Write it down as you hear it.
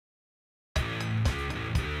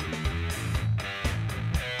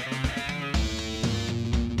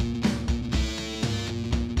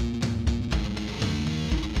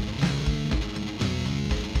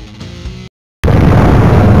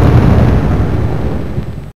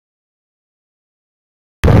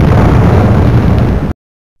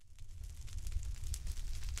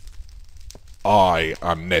I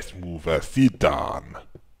am NetMoverSitan.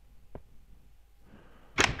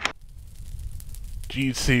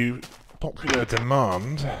 Due to popular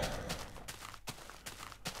demand,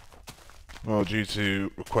 due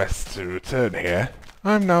to requests to return here,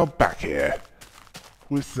 I'm now back here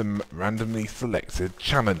with some randomly selected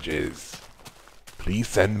challenges. Please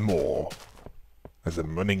send more, as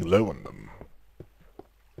I'm running low on them.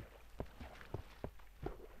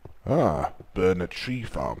 Burn a tree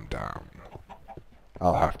farm down.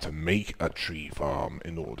 I'll have to make a tree farm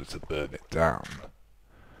in order to burn it down.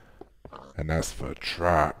 And as for a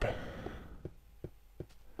trap,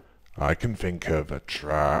 I can think of a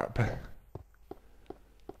trap.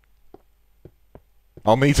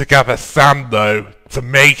 I'll need to gather sand, though, to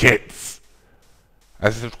make it,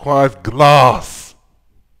 as it requires glass.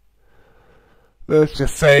 Let's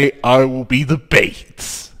just say I will be the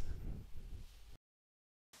bait.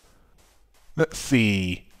 Let's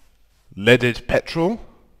see. Leaded petrol,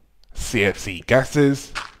 CFC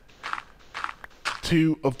gases,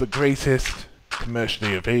 two of the greatest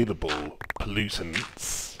commercially available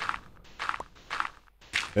pollutants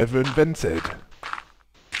ever invented.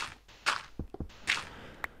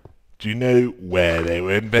 Do you know where they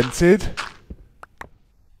were invented?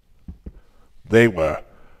 They were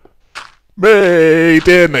made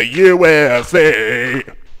in the USA!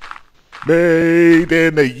 Made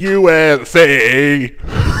in the USA!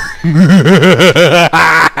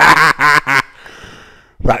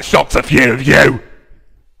 That shocks a few of you!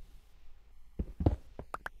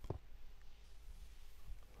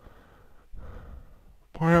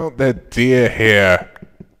 Why aren't there deer here?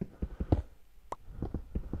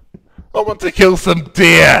 I want to kill some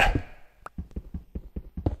deer!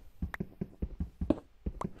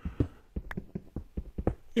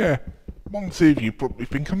 Yeah, one or two of you probably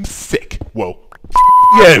think I'm sick. Well,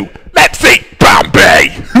 you! Let's eat Bambi!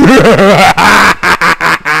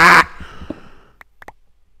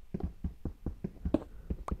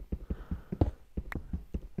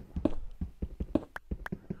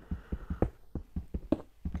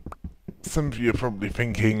 Some of you are probably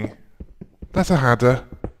thinking, that I had a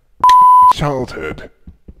childhood.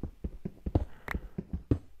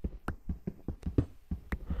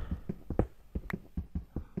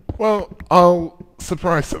 Well, I'll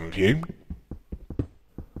surprise some of you.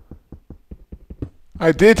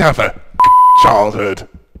 I did have a childhood.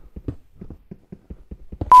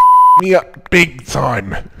 Me up big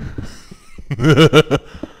time.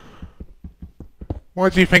 Why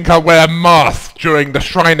do you think I wear a mask during the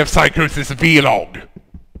Shrine of Psychosis vlog?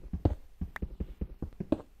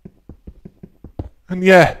 And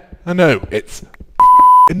yeah, I know, it's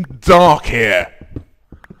dark here.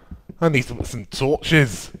 I need to put some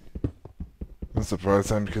torches. I'm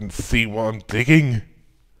surprised I can see what I'm digging.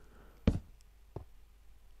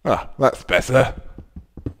 Ah, that's better.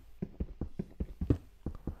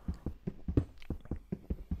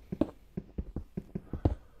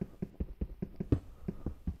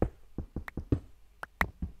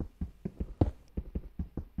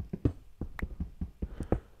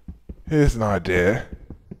 Here's an idea.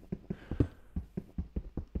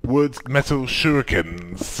 Wood metal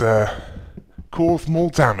shurikens cause more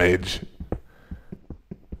damage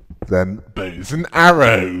than bows and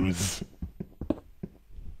arrows.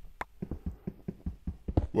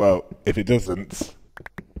 Well, if it doesn't,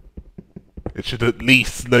 it should at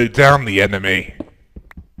least slow down the enemy.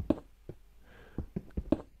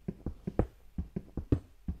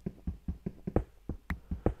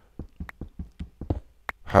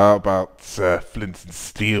 How about flint and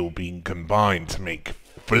steel being combined to make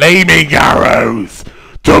flaming arrows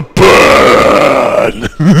to burn?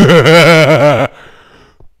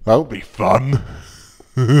 That'll be fun.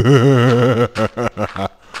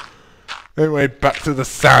 Anyway, back to the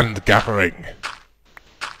sand gathering.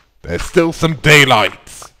 There's still some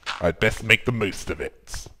daylight. I'd best make the most of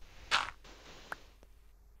it.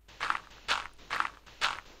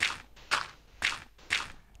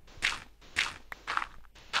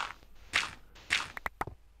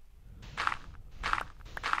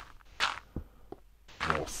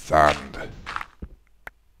 More sand.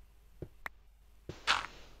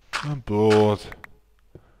 I'm bored.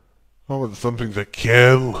 I want something to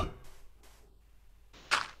kill.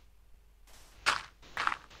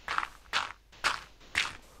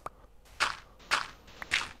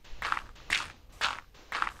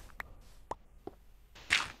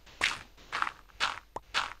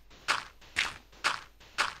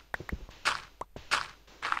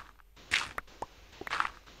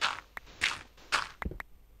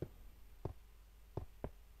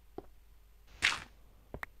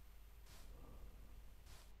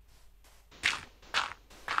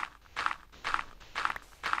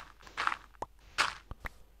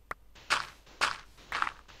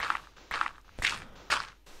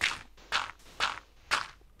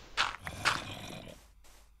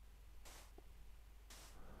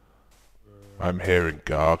 I'm hearing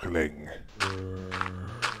gargling.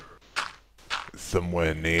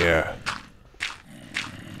 Somewhere near.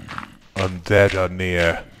 Undead are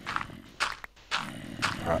near.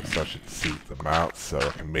 Perhaps I should seek them out so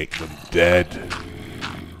I can make them dead.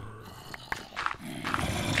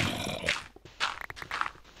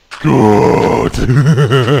 Good!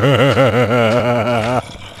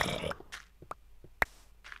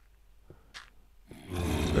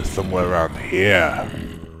 They're somewhere around here.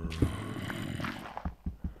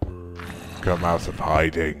 Come out of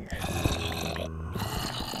hiding.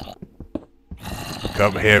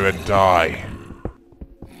 Come here and die.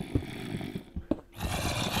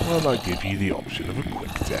 Well, I give you the option of a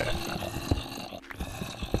quick death.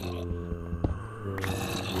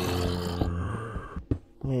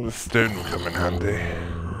 Well, the stone will come in handy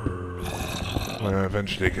when I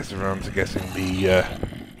eventually get around to getting the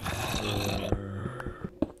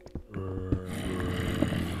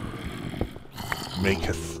make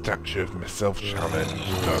a statue of myself challenge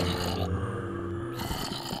done.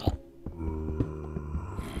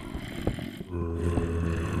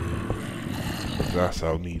 For that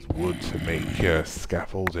I'll need wood to make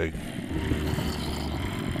scaffolding,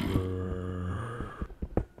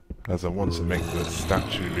 as I want to make the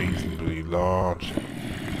statue reasonably large.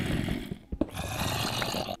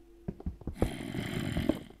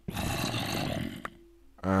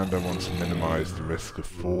 And I want to minimise the risk of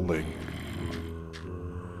falling,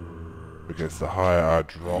 because the higher I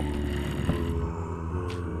drop,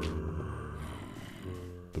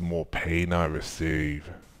 the more pain I receive.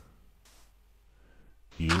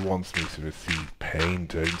 You want me to receive pain,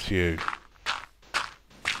 don't you?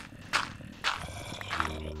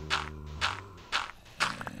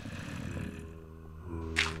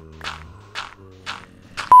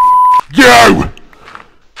 You!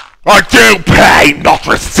 I do pain, not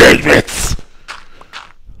receive it!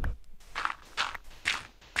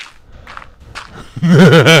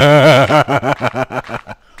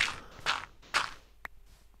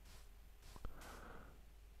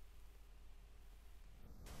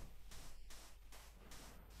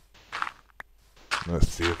 Let's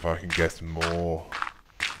see if I can get more.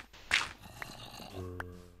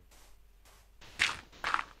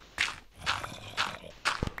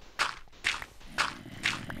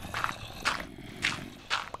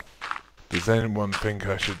 Does anyone think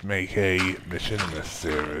I should make a Machinima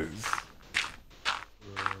series?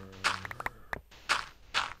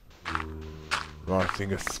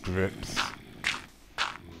 Writing a script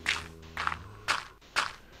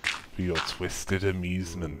for your twisted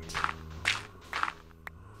amusement.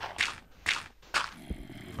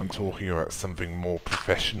 I'm talking about something more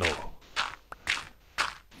professional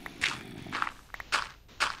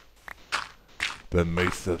than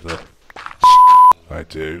most of the I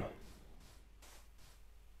do.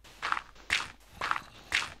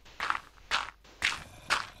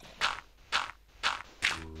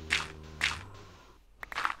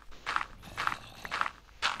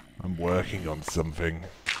 I'm working on something.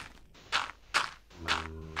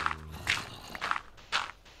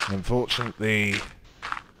 Unfortunately,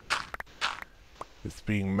 it's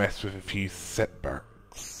being met with a few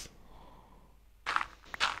setbacks.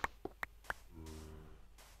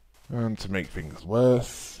 And to make things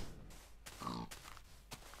worse,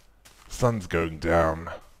 sun's going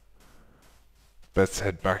down. Best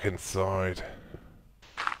head back inside.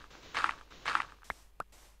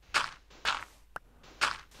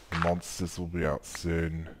 The monsters will be out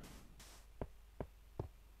soon.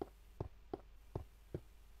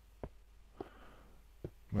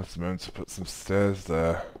 Must have meant to put some stairs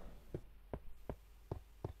there.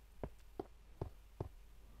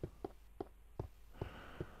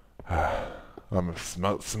 I must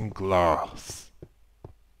smelt some glass.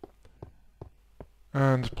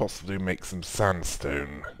 And possibly make some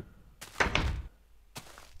sandstone. I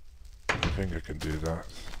think I can do that.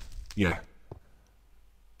 Yeah.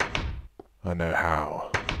 I know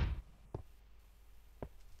how.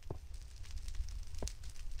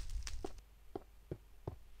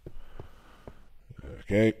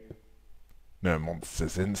 Okay. No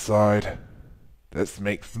monsters inside. Let's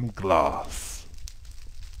make some glass.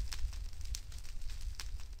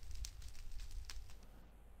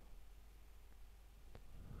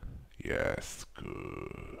 Yes,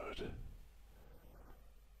 good.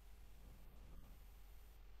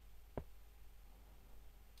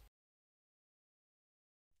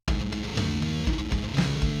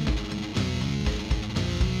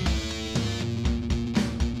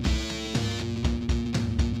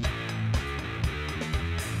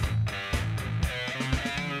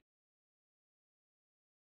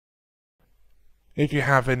 If you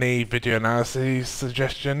have any video analysis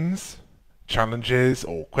suggestions, challenges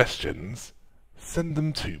or questions, send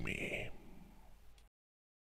them to me.